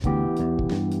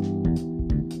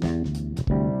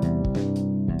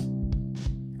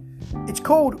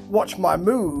called Watch My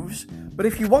Moves, but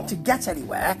if you want to get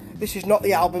anywhere, this is not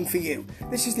the album for you.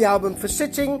 This is the album for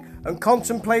sitting and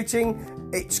contemplating.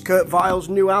 It's Kurt Weill's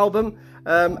new album,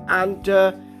 and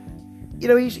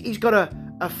he's got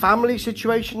a family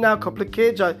situation now, a couple of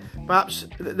kids. Perhaps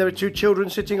there are 2 children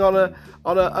sitting on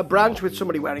a branch with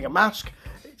somebody wearing a mask.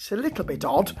 It's a little bit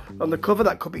odd on the cover.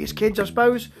 That could be his kids, I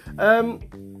suppose. And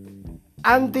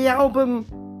the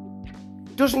album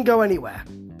doesn't go anywhere,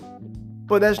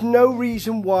 but there's no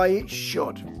reason why it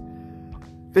should.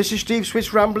 This is Steve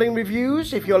Swiss Rambling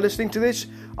Reviews. If you're listening to this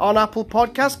on Apple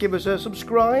Podcasts, give us a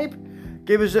subscribe,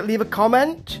 leave a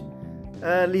comment,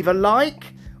 leave a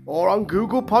like, or on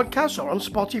Google Podcasts or on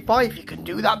Spotify if you can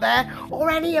do that there, or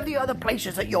any of the other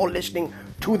places that you're listening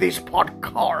to this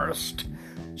podcast.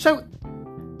 So,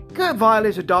 Kurt Weill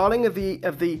is a darling of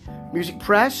the music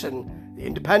press and the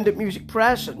independent music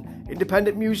press and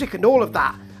independent music and all of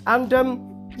that. And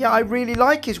I really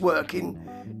like his work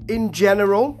in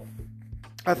general.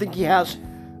 I think he has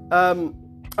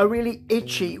a really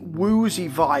itchy, woozy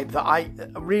vibe that I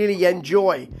really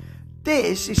enjoy.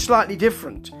 This is slightly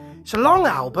different. It's a long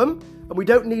album, and we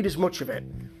don't need as much of it.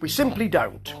 We simply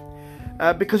don't.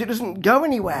 Because it doesn't go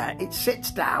anywhere. It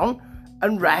sits down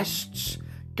and rests.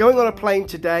 Going on a plane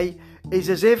today is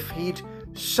as if he'd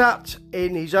sat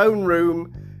in his own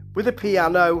room with a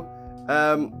piano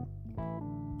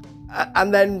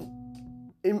and then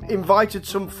invited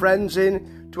some friends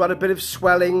in to add a bit of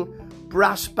swelling,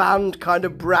 brass band kind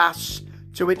of brass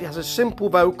to it. It has a simple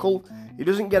vocal. He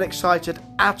doesn't get excited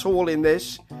at all in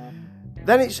this.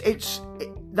 Then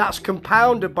that's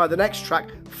compounded by the next track,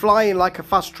 Flying Like a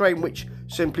Fast Train, which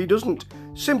simply doesn't.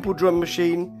 Simple drum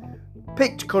machine,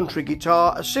 picked country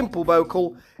guitar, a simple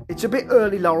vocal. It's a bit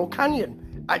early Laurel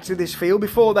Canyon, actually, this feel,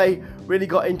 before they really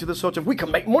got into the sort of, we can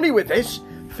make money with this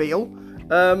feel.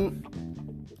 And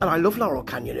I love Laurel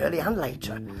Canyon, early and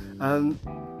later.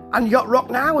 And Yacht Rock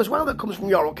Now as well, that comes from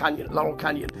Laurel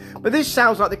Canyon. But this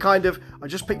sounds like the kind of, I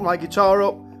just picked my guitar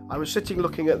up, I was sitting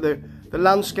looking at the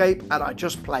landscape, and I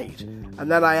just played.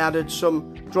 And then I added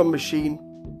some drum machine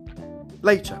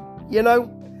later. You know,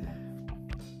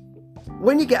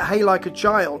 when you get Hey Like a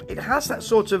Child, it has that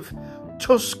sort of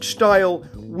Tusk-style,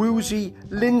 woozy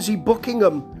Lindsey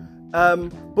Buckingham,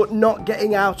 but not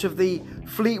getting out of the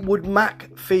Fleetwood Mac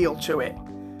feel to it.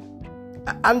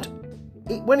 And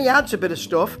when he adds a bit of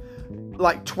stuff,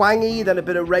 like twangy, then a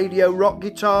bit of radio rock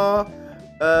guitar,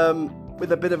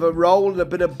 with a bit of a roll and a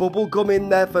bit of bubble gum in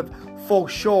there for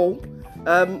sure,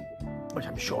 which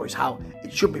I'm sure is how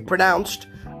it should be pronounced.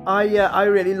 I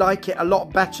really like it a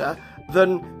lot better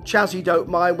than Chazzy Don't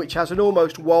Mind, which has an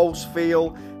almost waltz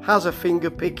feel, has a finger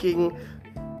picking,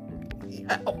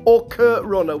 or Kurt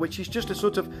Runner, which is just a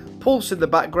sort of pulse in the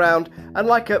background and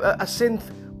like a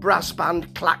synth brass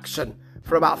band klaxon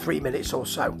for about 3 minutes or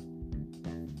so.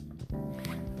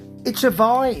 It's a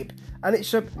vibe, and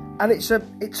it's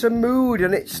a mood,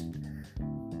 and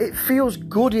it feels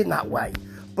good in that way,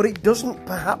 but it doesn't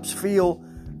perhaps feel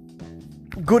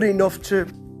good enough to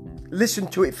listen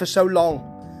to it for so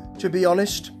long, to be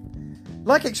honest.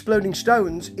 Like Exploding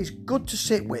Stones is good to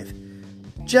sit with.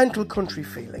 Gentle country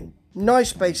feeling,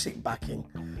 nice basic backing.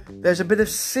 There's a bit of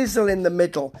sizzle in the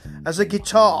middle as a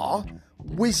guitar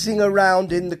whizzing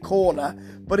around in the corner,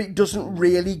 but it doesn't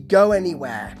really go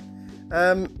anywhere.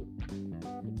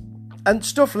 And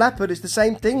Stuff Leopard is the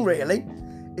same thing, really.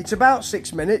 It's about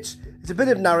 6 minutes. There's a bit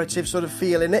of narrative sort of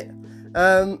feel in it.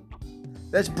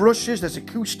 There's brushes, there's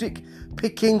acoustic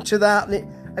picking to that.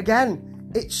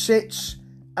 And it sits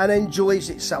and enjoys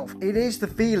itself. It is the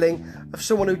feeling of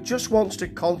someone who just wants to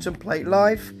contemplate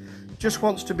life, just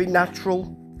wants to be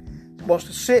natural, wants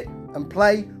to sit and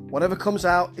play. Whatever comes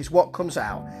out is what comes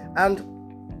out. And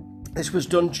this was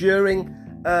done during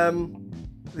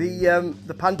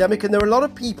the pandemic, and there are a lot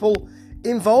of people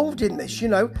involved in this. You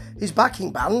know, his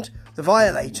backing band, the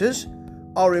Violators,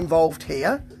 are involved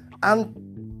here, and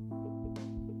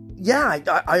yeah,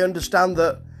 I understand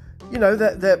that. You know,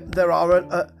 that there are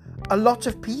a lot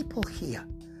of people here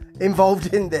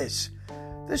involved in this.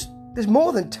 There's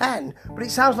more than 10, but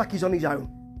it sounds like he's on his own.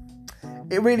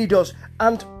 It really does,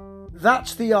 and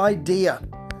that's the idea.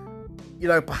 You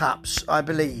know, perhaps, I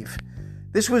believe.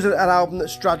 This was an album that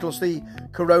straddles the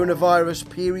coronavirus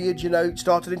period. You know, it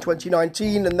started in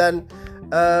 2019 and then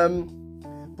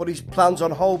put his plans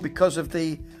on hold because of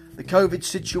the COVID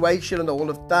situation and all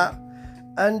of that.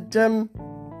 And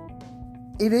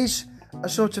it is a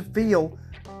sort of feel,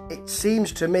 it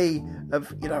seems to me,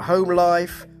 of, you know, home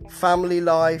life, family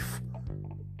life,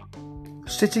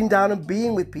 sitting down and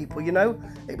being with people, you know.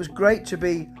 It was great to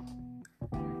be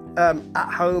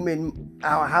at home in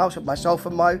our house, myself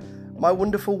and my my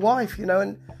wonderful wife, you know,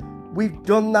 and we've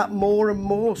done that more and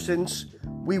more since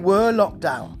we were locked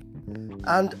down.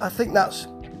 And I think it's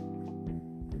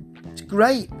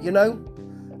great, you know.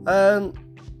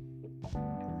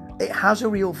 It has a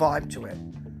real vibe to it.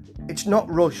 It's not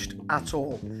rushed at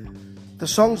all. The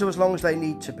songs are as long as they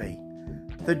need to be.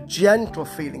 The gentle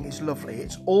feeling is lovely.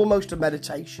 It's almost a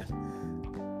meditation.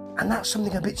 And that's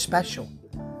something a bit special.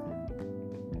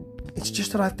 It's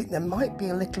just that I think there might be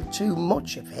a little too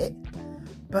much of it.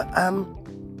 But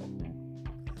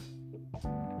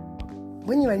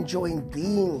when you're enjoying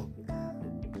being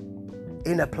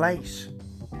in a place,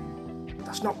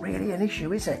 that's not really an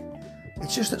issue, is it?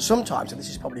 It's just that sometimes, and this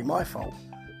is probably my fault,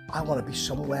 I want to be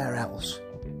somewhere else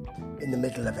in the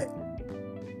middle of it.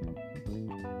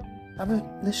 Have a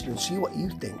listen and see what you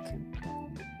think.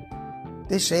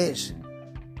 This is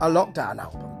a lockdown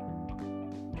album.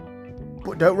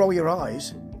 But don't roll your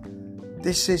eyes.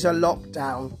 This is a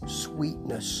lockdown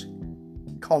sweetness,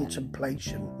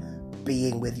 contemplation,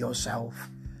 being with yourself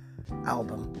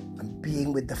album, and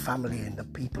being with the family and the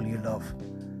people you love.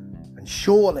 And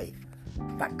surely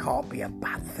that can't be a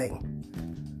bad thing.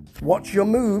 Watch your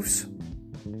moves.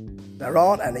 There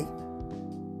aren't any.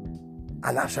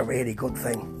 And that's a really good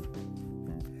thing.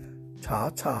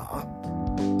 Ta-ta.